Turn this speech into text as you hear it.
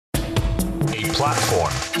platform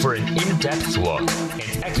for an in-depth look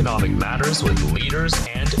in economic matters with leaders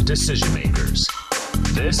and decision makers.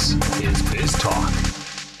 This is Biz Talk.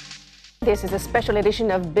 This is a special edition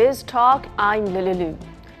of Biz Talk. I'm Lulu.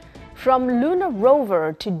 From lunar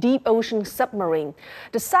rover to deep ocean submarine,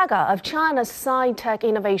 the saga of China's sci-tech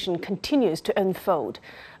innovation continues to unfold.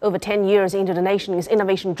 Over 10 years into the nation's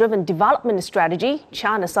innovation-driven development strategy,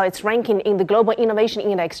 China saw its ranking in the Global Innovation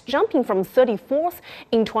Index jumping from 34th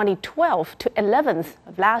in 2012 to 11th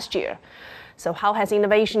of last year. So how has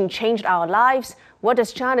innovation changed our lives? What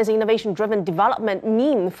does China's innovation-driven development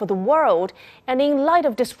mean for the world? And in light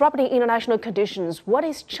of disrupting international conditions, what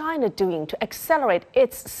is China doing to accelerate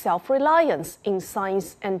its self-reliance in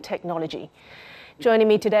science and technology? Joining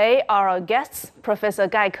me today are our guests, Professor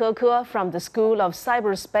Gai Ke from the School of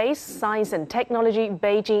Cyberspace, Science and Technology,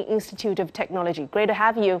 Beijing Institute of Technology. Great to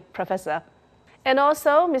have you, Professor. And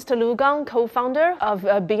also Mr. Lu Gang, co-founder of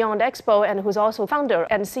Beyond Expo and who's also founder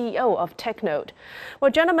and CEO of TechNode. Well,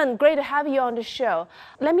 gentlemen, great to have you on the show.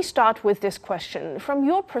 Let me start with this question. From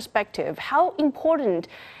your perspective, how important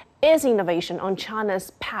is innovation on China's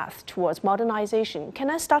path towards modernization? Can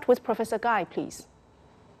I start with Professor Gai, please?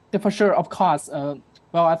 Yeah, for sure, of course.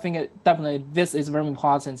 Well, I think definitely this is very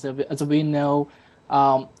important. As we know,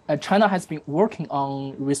 China has been working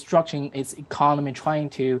on restructuring its economy, trying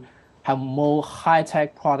to have more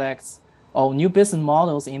high-tech products or new business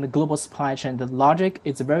models in the global supply chain. The logic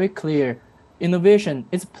is very clear. Innovation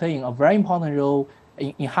is playing a very important role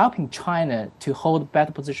in helping China to hold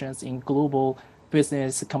better positions in global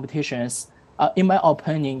business competitions. In my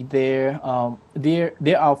opinion, there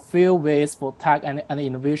are few ways for tech and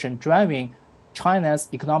innovation driving China's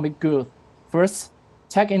economic growth. First,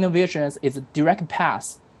 tech innovations is a direct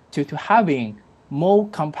path to having more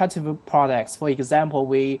competitive products. For example,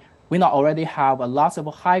 we now already have a lot of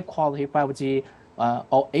high-quality 5G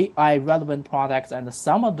or AI-relevant products, and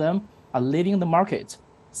some of them are leading the market.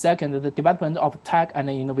 Second, the development of tech and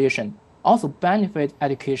innovation also benefit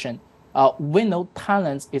education. We know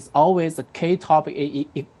talent is always a key topic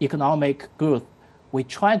in economic growth. We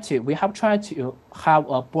have tried to have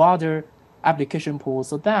a broader application pool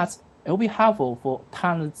so that it will be helpful for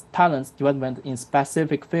talent development in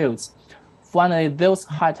specific fields. Finally, those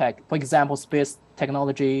high-tech, for example, space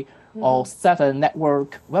technology or satellite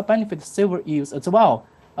network, will benefit civil use as well.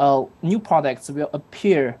 New products will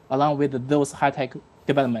appear along with those high-tech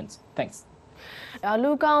developments. Thanks.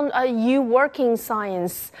 Lu Gang, you work in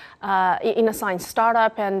science, in a science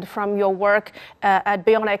startup, and from your work at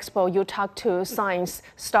Beyond Expo, you talk to science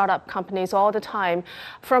startup companies all the time.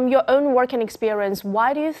 From your own working experience,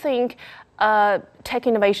 why do you think tech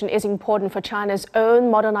innovation is important for China's own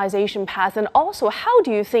modernization path? And also, how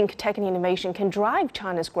do you think tech and innovation can drive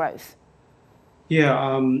China's growth?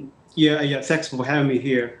 Thanks for having me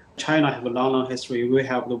here. China has a long history. We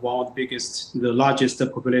have the largest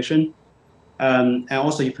population. And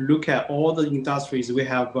also, if you look at all the industries, we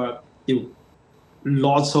have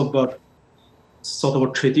lots of sort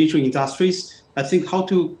of traditional industries. I think how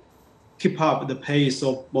to keep up the pace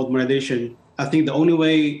of modernization, I think the only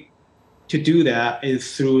way to do that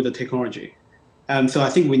is through the technology. And so I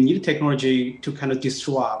think we need technology to kind of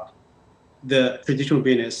disrupt the traditional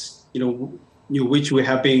business, which we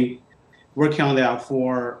have been working on that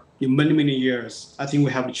for many years. I think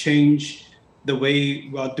we have to change the way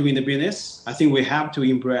we are doing the business. I think we have to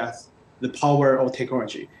embrace the power of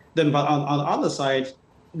technology. But on the other side,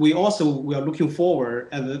 we are looking forward,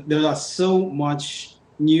 and there are so much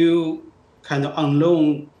new kind of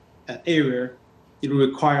unknown area. It will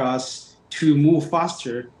require us to move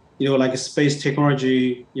faster, like space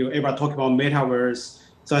technology, everybody talking about metaverse.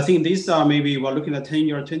 So I think these are maybe we're looking at 10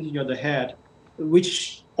 years, 20 years ahead,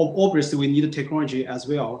 which obviously we need the technology as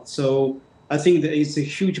well. So I think that it's a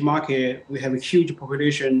huge market. We have a huge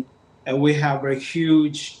population, and we have a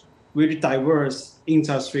huge, really diverse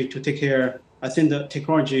industry to take care. I think the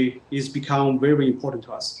technology is become very important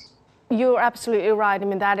to us. You're absolutely right. I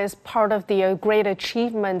mean, that is part of the great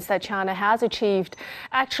achievements that China has achieved.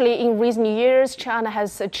 Actually, in recent years, China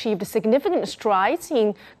has achieved significant strides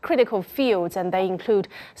in critical fields, and they include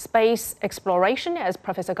space exploration, as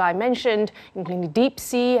Professor Gai mentioned, including deep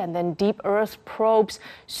sea and then deep earth probes,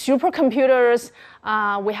 supercomputers.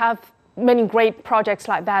 We have many great projects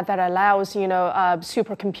like that that allows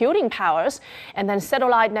supercomputing powers, and then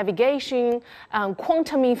satellite navigation,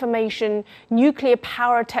 quantum information, nuclear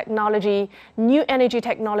power technology, new energy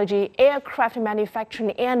technology, aircraft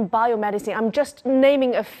manufacturing, and biomedicine. I'm just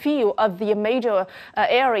naming a few of the major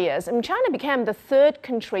areas. And China became the third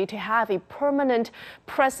country to have a permanent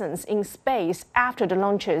presence in space after the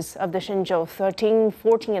launches of the Shenzhou 13,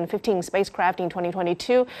 14, and 15 spacecraft in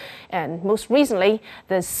 2022, and most recently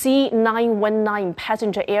the C919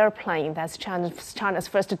 passenger airplane, that's China's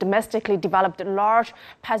first domestically developed large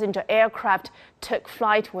passenger aircraft, took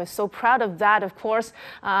flight. We're so proud of that, of course,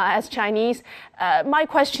 as Chinese. My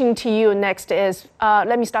question to you next is,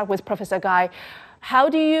 let me start with Professor Guy. How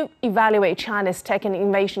do you evaluate China's tech and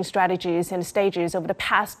innovation strategies and stages over the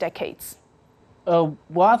past decades? Well,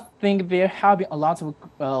 I think there have been a lot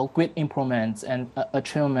of great improvements and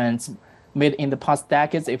achievements made in the past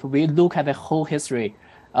decades. If we look at the whole history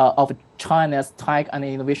of China's tech and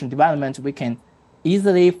innovation development, we can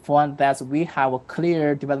easily find that we have a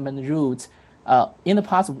clear development route. In the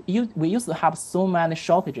past, we used to have so many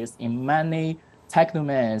shortages in many tech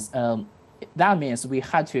domains. That means we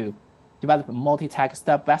had to develop multi-tech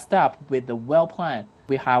step by step with the well plan.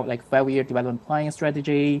 We have like 5-year development planning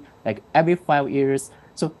strategy, like every 5 years.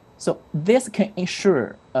 So this can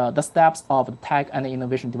ensure the steps of the tech and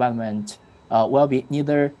innovation development will be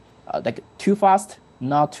neither like too fast,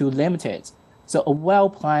 not too limited. So a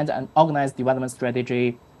well-planned and organized development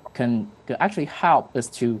strategy can actually help us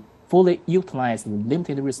to fully utilize the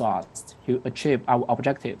limited resources to achieve our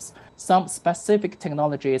objectives. Some specific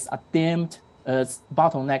technologies are deemed as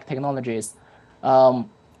bottleneck technologies.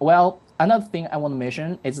 Well, another thing I want to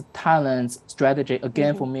mention is talent strategy.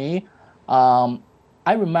 Again, for me,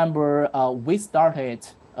 I remember we started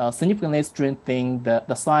significantly strengthening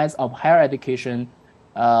the size of higher education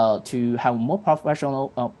to have more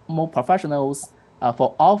professionals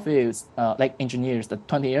for all fields, like engineers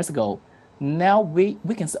 20 years ago. Now we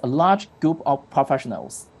can see a large group of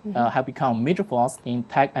professionals have become major force in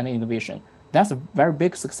tech and innovation. That's a very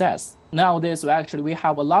big success. Nowadays, actually, we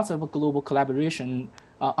have a lot of global collaboration.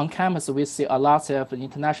 On campus, we see a lot of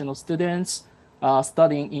international students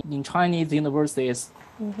studying in Chinese universities.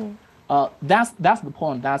 That's the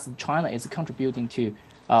point that China is contributing to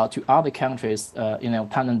other countries,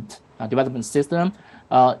 talent development system.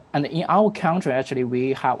 And in our country, actually,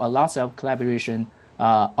 we have a lot of collaboration,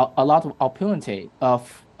 a lot of opportunity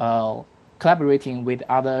of collaborating with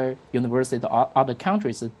other universities or other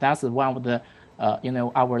countries. That's one of the,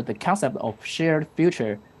 the concept of shared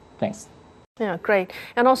future. Thanks. Yeah, great.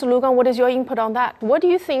 And also, Lugan, what is your input on that? What do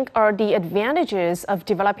you think are the advantages of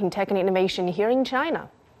developing tech and innovation here in China?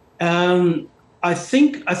 I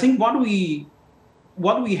think what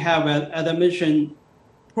we have, as I mentioned,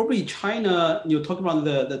 probably China. Talking about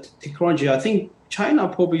the technology, I think China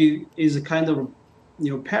probably is a kind of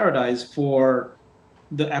paradise for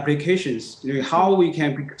the applications. How we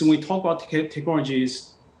can, when we talk about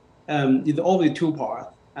technologies, it's always two parts.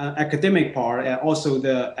 Academic part and also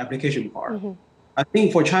the application part. I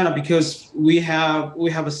think for China, because we have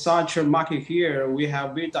such a market here, we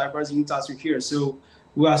have very diverse industry here. So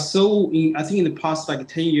we are I think in the past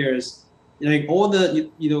 10 years, all the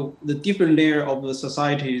the different layer of the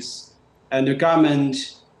societies and the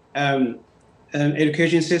government and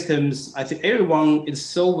education systems. I think everyone is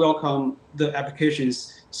so welcome the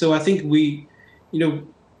applications. So I think we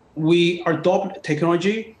adopt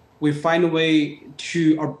technology. We find a way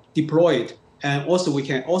to deploy it, and also we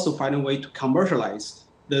can also find a way to commercialize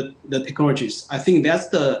the technologies. I think that's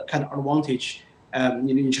the kind of advantage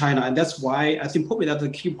in China, and that's why I think probably that's the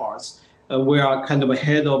key parts. We are kind of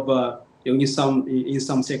ahead of in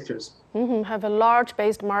some sectors. Have a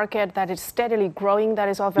large-based market that is steadily growing. That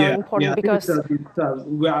is all very important because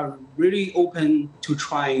we are really open to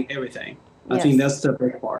trying everything. Yes. I think that's the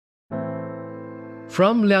big part.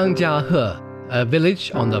 From Liangjiahe, a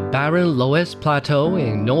village on the barren Loess Plateau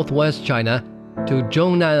in northwest China, to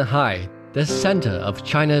Zhongnanhai, the center of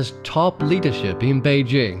China's top leadership in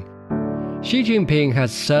Beijing. Xi Jinping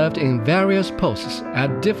has served in various posts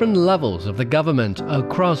at different levels of the government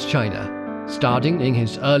across China, starting in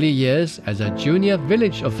his early years as a junior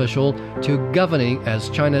village official to governing as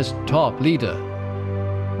China's top leader.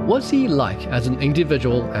 What's he like as an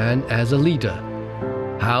individual and as a leader?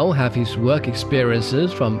 How have his work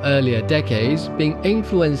experiences from earlier decades been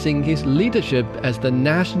influencing his leadership as the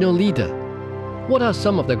national leader? What are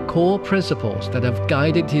some of the core principles that have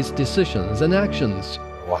guided his decisions and actions?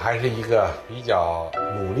 I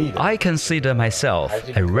consider myself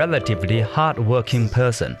a relatively hard-working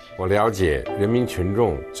person. I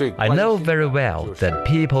know very well that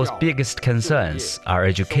people's biggest concerns are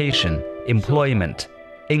education, employment,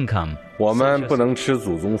 income.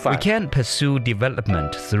 We can't pursue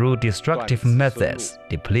development through destructive methods,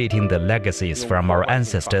 depleting the legacies from our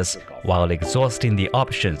ancestors while exhausting the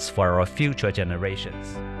options for our future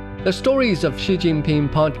generations. The Stories of Xi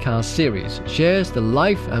Jinping podcast series shares the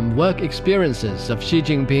life and work experiences of Xi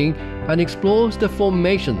Jinping and explores the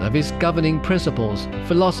formation of his governing principles,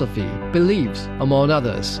 philosophy, beliefs, among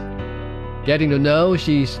others. Getting to know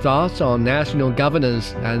Xi's thoughts on national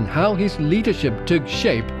governance and how his leadership took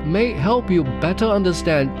shape may help you better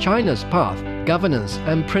understand China's path, governance,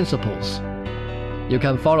 and principles. You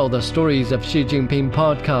can follow the Stories of Xi Jinping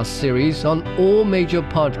podcast series on all major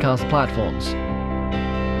podcast platforms.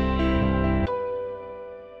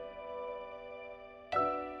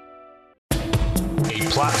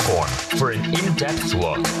 Platform for an in-depth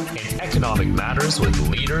look in economic matters with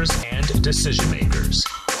leaders and decision makers.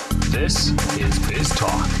 This is Biz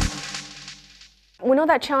Talk. We know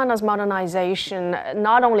that China's modernization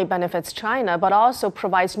not only benefits China, but also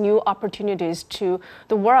provides new opportunities to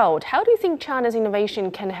the world. How do you think China's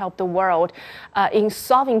innovation can help the world in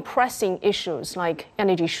solving pressing issues like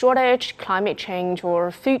energy shortage, climate change,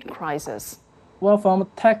 or food crisis? Well, from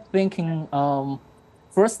tech thinking,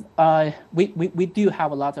 first, we do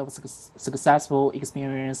have a lot of successful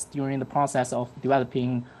experience during the process of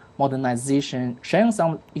developing modernization. Sharing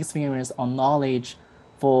some experience or knowledge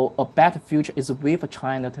for a better future is a way for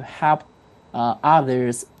China to help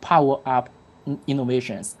others power up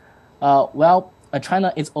innovations.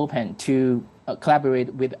 China is open to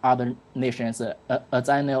collaborate with other nations, as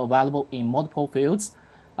I know, available in multiple fields,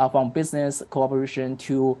 from business cooperation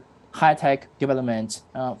to high-tech development.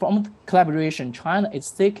 From collaboration, China is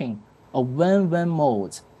seeking a win-win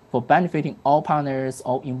mode for benefiting all partners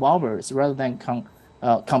or involvers rather than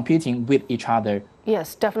competing with each other.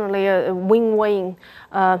 Yes, definitely a win-win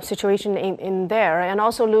situation in there. And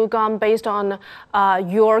also, Luke, based on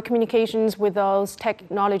your communications with those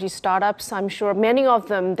technology startups, I'm sure many of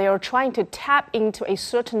them, they are trying to tap into a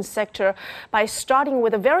certain sector by starting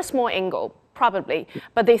with a very small angle. Probably,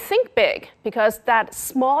 but they think big because that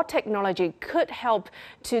small technology could help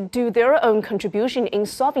to do their own contribution in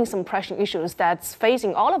solving some pressing issues that's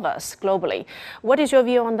facing all of us globally. What is your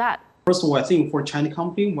view on that? First of all, I think for Chinese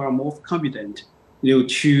company, we are more confident,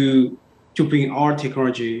 to bring our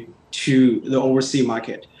technology to the overseas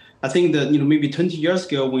market. I think that maybe 20 years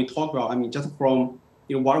ago when we talk about, just from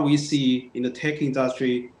what we see in the tech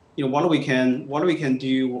industry. What we can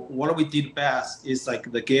do, what we did best is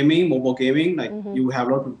like the gaming, mobile gaming, like you have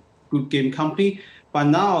a lot of good game company. But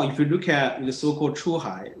now if you look at the so-called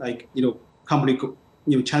Chuhai, like, company,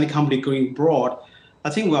 Chinese company going abroad,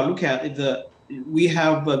 I think we are looking at we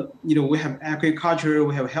have agriculture,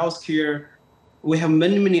 we have healthcare, we have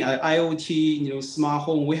many IoT, smart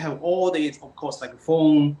home, we have all these, of course, like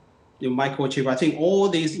phone, microchip. I think all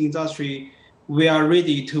these industry, we are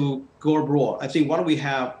ready to go abroad. I think what we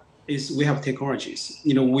have is we have technologies.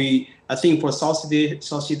 I think for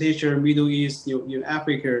Southeast Asia, Middle East,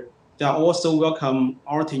 Africa, they are also welcome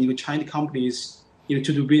our Chinese companies, to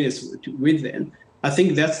do business with them. I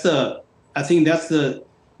think that's the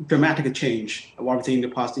dramatic change what we've seen in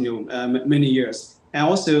the past, many years. And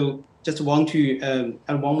also, just want to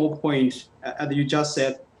add one more point, as you just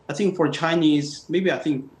said. I think for Chinese,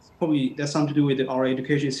 probably that's something to do with our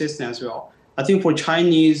education system as well. I think for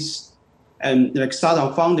Chinese like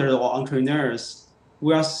startup founders or entrepreneurs,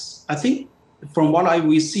 I think from what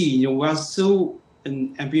we see, we are so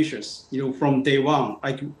ambitious, from day one.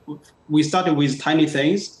 Like we started with tiny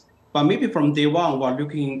things, but maybe from day one, we're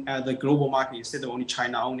looking at the global market instead of only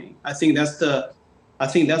China only. I think that's the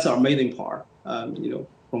amazing part,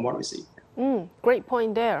 from what we see. Great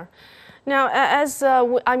point there. Now, as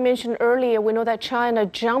I mentioned earlier, we know that China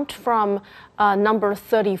jumped from number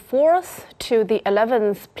 34th to the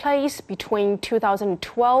 11th place between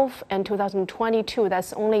 2012 and 2022.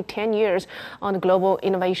 That's only 10 years on the Global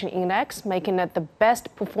Innovation Index, making it the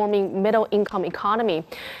best performing middle-income economy.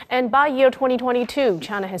 And by year 2022,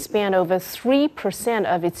 China has spent over 3%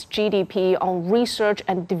 of its GDP on research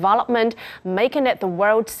and development, making it the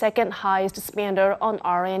world's second highest spender on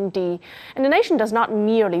R&D. And the nation does not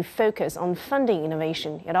merely focus on funding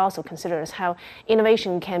innovation. It also considers how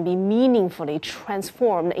innovation can be meaningfully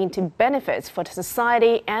transformed into benefits for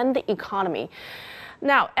society and the economy.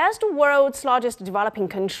 Now, as the world's largest developing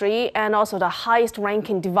country and also the highest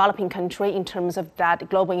ranking developing country in terms of that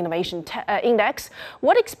global innovation index,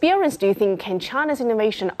 what experience do you think can China's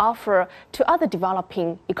innovation offer to other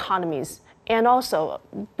developing economies and also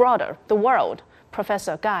broader, the world?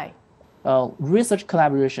 Professor Guy. Research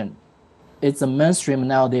collaboration. It's a mainstream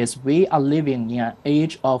nowadays. We are living in an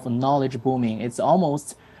age of knowledge booming. It's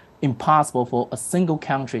almost impossible for a single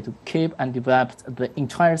country to keep and develop the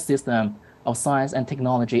entire system of science and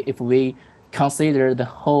technology if we consider the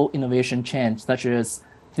whole innovation chain, such as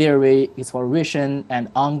theory, exploration, and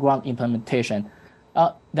on-ground implementation.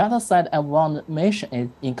 The other side I want to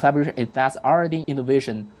mention in collaboration is that already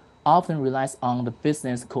innovation often relies on the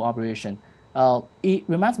business cooperation. It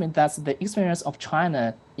reminds me that the experience of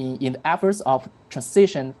China in the efforts of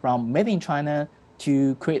transition from made in China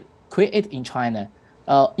to create in China.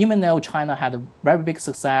 Even though China had a very big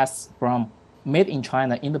success from made in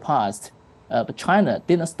China in the past, but China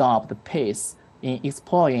didn't stop the pace in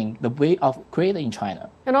exploring the way of creating in China.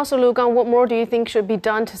 And also, Lu Gang, what more do you think should be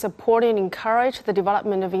done to support and encourage the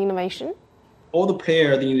development of innovation? All the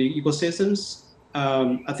players in the ecosystems,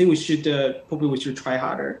 I think we should try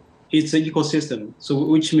harder. It's an ecosystem, so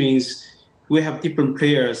which means we have different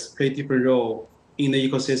players play different role in the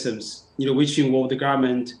ecosystems, which involve the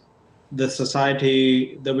government, the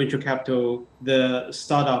society, the venture capital, the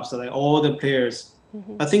startups, like all the players.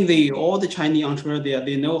 I think all the Chinese entrepreneurs,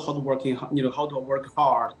 they know how to work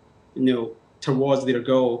hard, towards their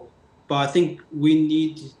goal. But I think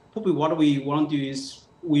what we want to do is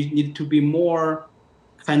we need to be more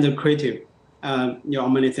kind of creative, on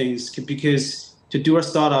many things, because to do our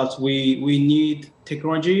startups, we need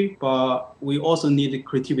technology, but we also need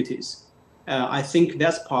creativities. I think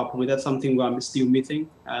that's probably something I'm still missing.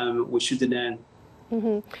 We should learn.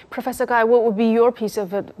 Professor Guy, what would be your piece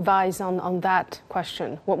of advice on that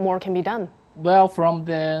question? What more can be done? Well, from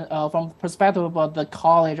the perspective of the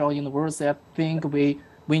college or university, I think we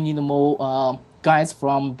need more guides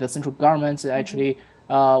from the central government. Actually,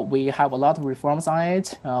 we have a lot of reforms on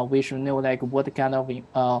it. We should know what kind of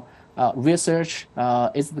research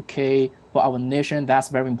is the key for our nation. That's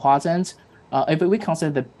very important. If we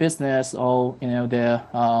consider the business or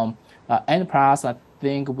the enterprise, I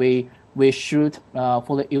think we should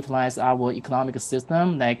fully utilize our economic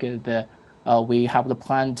system, we have the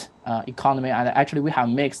planned economy, and actually we have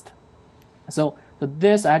mixed. So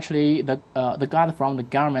this actually the guide from the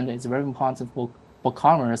government is very important for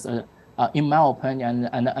commerce, in my opinion,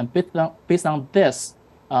 and based on this,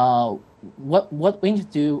 what we need to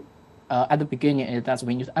do at the beginning is that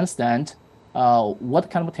we need to understand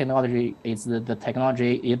what kind of technology is the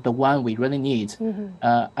technology is the one we really need,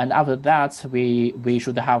 and after that we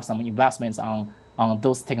should have some investments on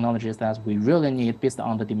those technologies that we really need based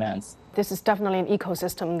on the demands. This is definitely an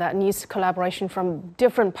ecosystem that needs collaboration from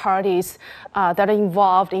different parties that are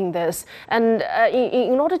involved in this. And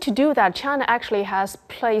in order to do that, China actually has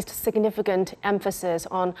placed significant emphasis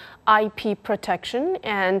on IP protection,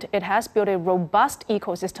 and it has built a robust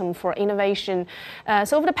ecosystem for innovation.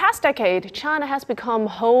 So over the past decade, China has become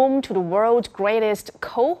home to the world's greatest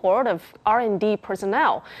cohort of R&D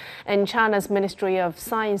personnel. And China's Ministry of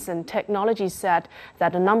Science and Technology said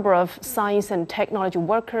that the number of science and technology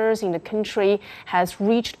workers in the country has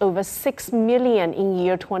reached over 6 million in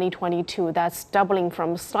year 2022. That's doubling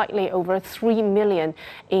from slightly over 3 million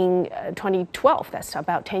in 2012. That's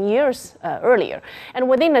about 10 years earlier. And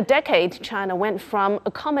within a decade, China went from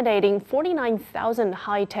accommodating 49,000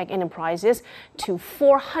 high-tech enterprises to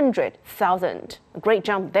 400,000. A great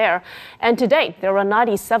jump there. And today, there are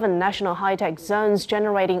 97 national high-tech zones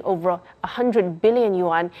generating over 100 billion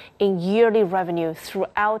yuan in yearly revenue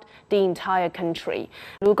throughout the entire country.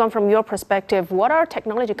 Lu Gang, from your perspective, what are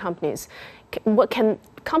technology companies? What can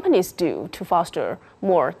companies do to foster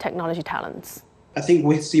more technology talents? I think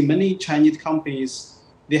we see many Chinese companies,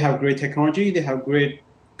 they have great technology, they have great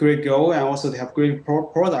goal, and also they have great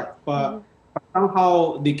product, but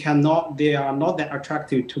somehow they are not that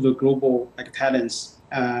attractive to the global talents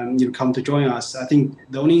come to join us. I think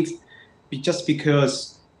the only just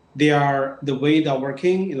because the way they're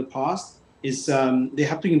working in the past is they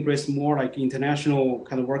have to embrace more international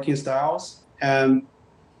kind of working styles, and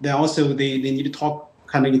then also they need to talk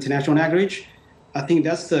kind of international language. I think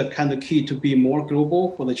that's the kind of key to be more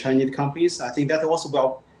global for the Chinese companies. I think that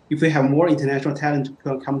also if we have more international talent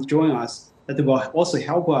to come to join us, that will also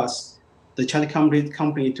help us, the Chinese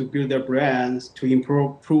company, to build their brands, to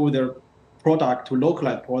improve their product, to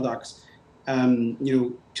localize products,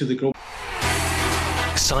 to the global.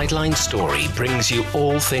 Sideline Story brings you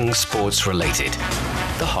all things sports related.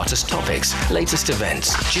 The hottest topics, latest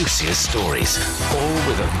events, juiciest stories, all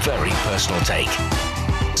with a very personal take.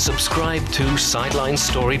 Subscribe to Sideline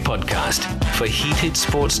Story Podcast for heated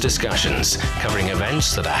sports discussions covering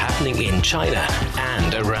events that are happening in China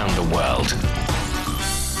and around the world.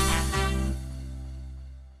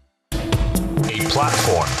 A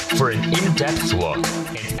platform for an in-depth look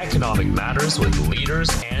in economic matters with leaders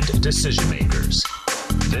and decision makers.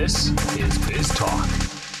 This is Biz Talk.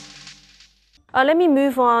 Let me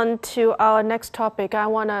move on to our next topic. I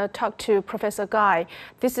want to talk to Professor Guy.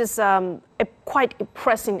 This is a quite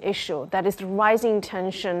pressing issue, that is the rising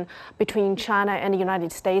tension between China and the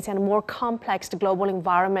United States and a more complex global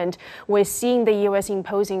environment. We're seeing the US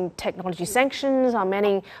imposing technology sanctions on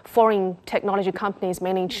many foreign technology companies,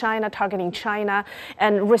 mainly China, targeting China,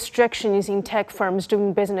 and restrictions in tech firms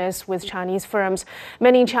doing business with Chinese firms.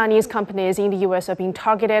 Many Chinese companies in the US are being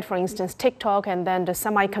targeted, for instance, TikTok and then the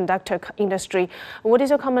semiconductor industry. What is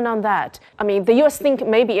your comment on that? I mean, the US think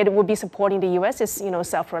maybe it would be supporting the US's,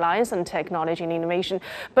 self-reliance on technology and innovation.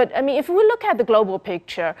 But I mean, if we look at the global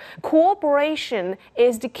picture, cooperation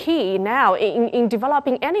is the key now in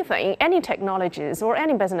developing anything, any technologies or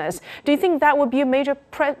any business. Do you think that would be a major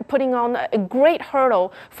putting on a great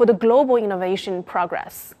hurdle for the global innovation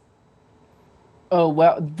progress? Oh,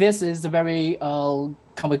 well, this is very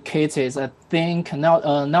complicated. I think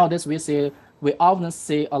nowadays we often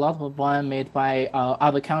see a lot of one made by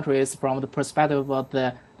other countries from the perspective of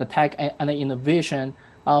the tech and the innovation.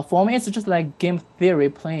 For me, it's just like game theory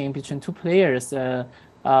playing between two players.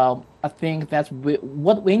 I think that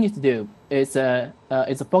what we need to do is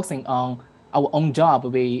focusing on our own job.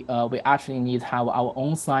 We actually need to have our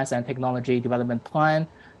own science and technology development plan.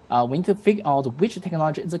 We need to figure out which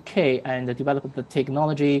technology is okay and develop the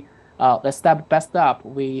technology. Step by step,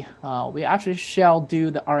 we actually shall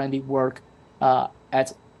do the R&D work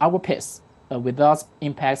at our pace without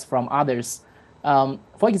impacts from others.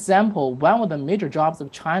 For example, one of the major jobs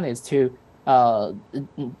of China is to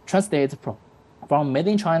translate from made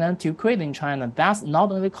in China to created in China. That's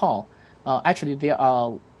not only call. Actually, there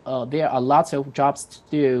are lots of jobs to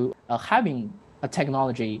do. Having a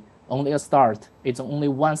technology only a start. It's only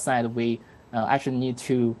one side. We actually need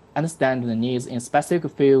to understand the needs in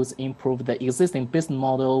specific fields, improve the existing business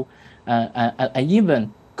model, and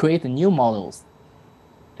even create new models.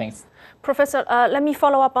 Thanks. Professor, let me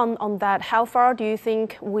follow up on that. How far do you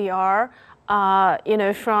think we are,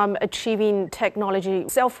 from achieving technology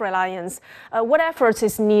self-reliance? What efforts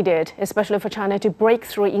is needed, especially for China, to break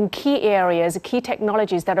through in key areas, key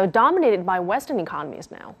technologies that are dominated by Western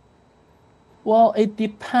economies now? Well, it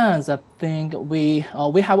depends. I think we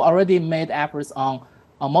have already made efforts on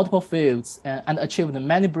multiple fields and achieved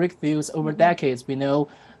many breakthroughs over decades. We know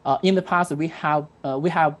in the past we have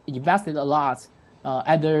invested a lot.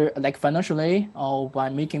 Either like financially or by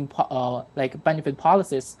making benefit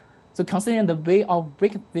policies. So considering the way of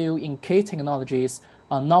breakthrough in key technologies,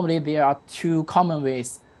 normally there are two common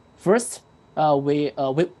ways. First, we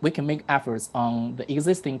can make efforts on the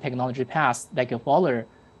existing technology paths like a follower.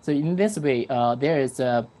 So in this way, there is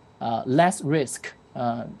less risk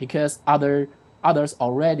because others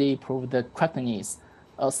already proved the correctness.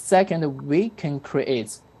 Second, we can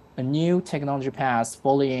create a new technology path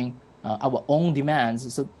following our own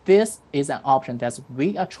demands. So this is an option that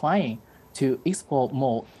we are trying to explore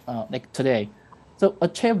more today. So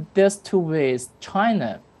achieve these two ways,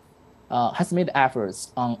 China has made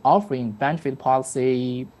efforts on offering benefit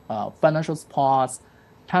policy, financial support,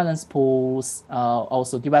 talent pools,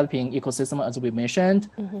 also developing ecosystem as we mentioned,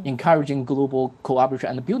 encouraging global cooperation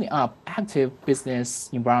and building up active business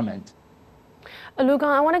environment. Lu Gang,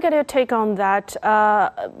 I want to get your take on that.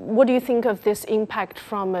 What do you think of this impact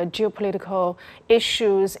from geopolitical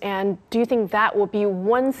issues? And do you think that will be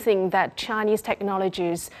one thing that Chinese technology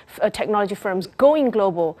firms going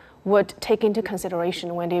global would take into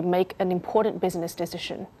consideration when they make an important business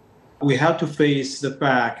decision? We have to face the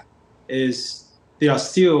fact is they are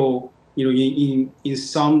still, in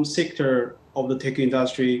some sector of the tech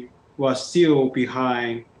industry, we are still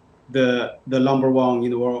behind the number one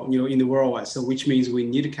in the world, in the world. So which means we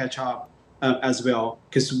need to catch up as well,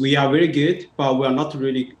 because we are very good, but we are not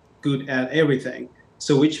really good at everything.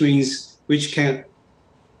 So which can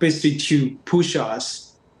basically to push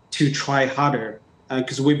us to try harder,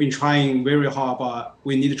 because we've been trying very hard, but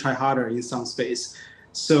we need to try harder in some space.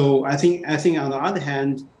 So I think on the other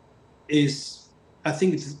hand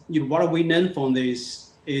what we learn from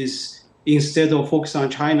this is instead of focus on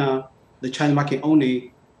China, the China market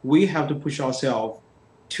only, we have to push ourselves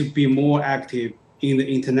to be more active in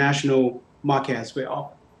the international market as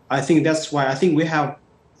well. I think that's why we have.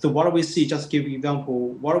 So what do we see? Just give an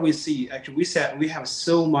example. What do we see? Actually, we said we have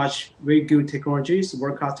so much very good technologies,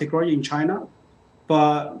 world-class technology in China,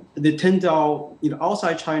 but they tend out,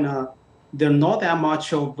 outside China, they're not that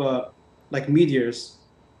much of like medias.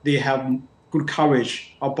 They have good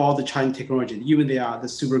coverage about the Chinese technology, even they are the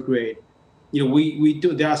super great. We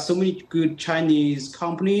do. There are so many good Chinese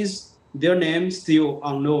companies. Their names still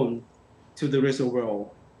unknown to the rest of the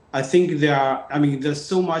world. I think there's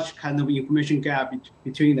so much kind of information gap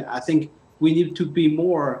between that. I think we need to be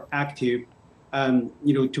more active,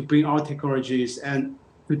 to bring our technologies and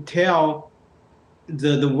to tell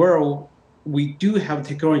the world we do have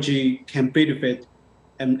technology can benefit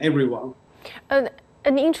everyone.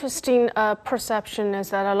 An interesting perception is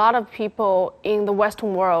that a lot of people in the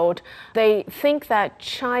Western world, they think that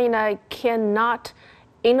China cannot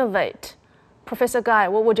innovate. Professor Guy,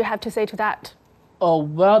 what would you have to say to that? Oh,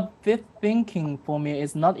 well, this thinking for me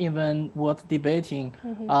is not even worth debating.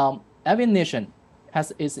 Every nation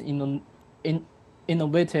has its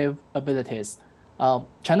innovative abilities.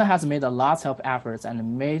 China has made a lot of efforts and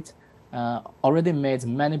already made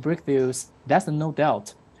many breakthroughs. That's no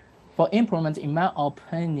doubt. For improvement, in my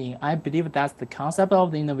opinion, I believe that the concept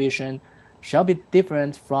of the innovation shall be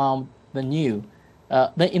different from the new.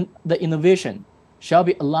 The innovation shall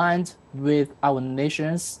be aligned with our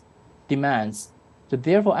nation's demands. So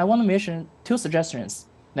therefore, I want to mention two suggestions.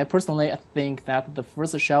 Personally, I think that the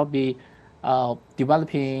first shall be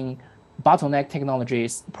developing bottleneck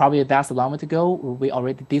technologies. Probably that's a long way to go. We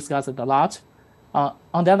already discussed it a lot.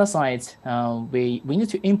 On the other side, we need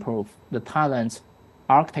to improve the talent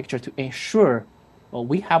architecture to ensure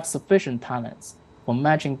we have sufficient talents for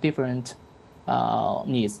matching different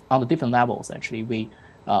needs on the different levels. Actually, we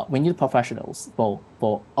need professionals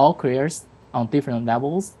for all careers on different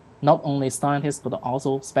levels, not only scientists but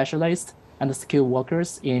also specialists and skilled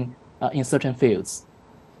workers in certain fields.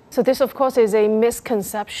 So this, of course, is a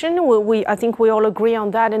misconception. I think we all agree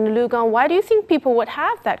on that. And Lu Gang, why do you think people would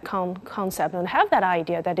have that concept and have that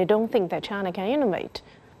idea that they don't think that China can innovate?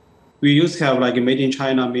 We used to have like made in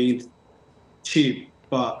China means cheap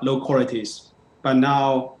but low qualities. But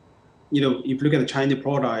now, if you look at the Chinese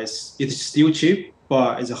products, it's still cheap,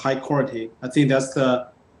 but it's a high quality. I think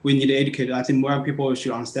we need to educate. I think more people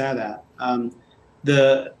should understand that.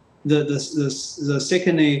 The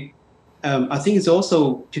secondly, I think it's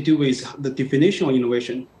also to do with the definition of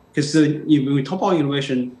innovation. Because when we talk about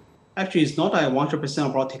innovation, actually it's not like 100%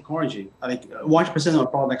 about technology, like 100%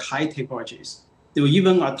 about like high technologies.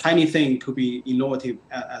 Even a tiny thing could be innovative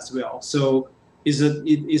as well. So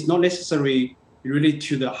it's not necessarily related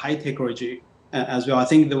to the high technology as well. I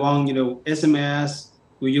think the one, SMS,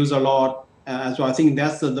 we use a lot as well. I think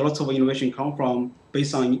that's lots of innovation come from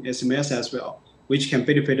based on SMS as well, which can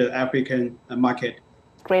benefit the African market.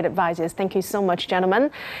 Great advices. Thank you so much,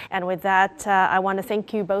 gentlemen. And with that, I want to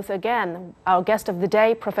thank you both again. Our guest of the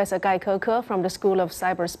day, Professor Guy Ke from the School of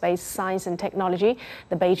Cyberspace Science and Technology,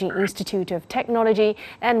 the Beijing Institute of Technology,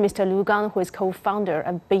 and Mr. Lu Gang, who is co-founder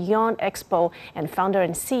of Beyond Expo and founder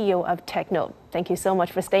and CEO of Techno. Thank you so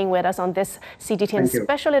much for staying with us on this CT10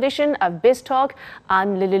 special edition of Biz Talk.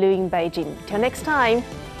 I'm Lulu in Beijing. Till next time,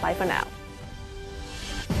 bye for now.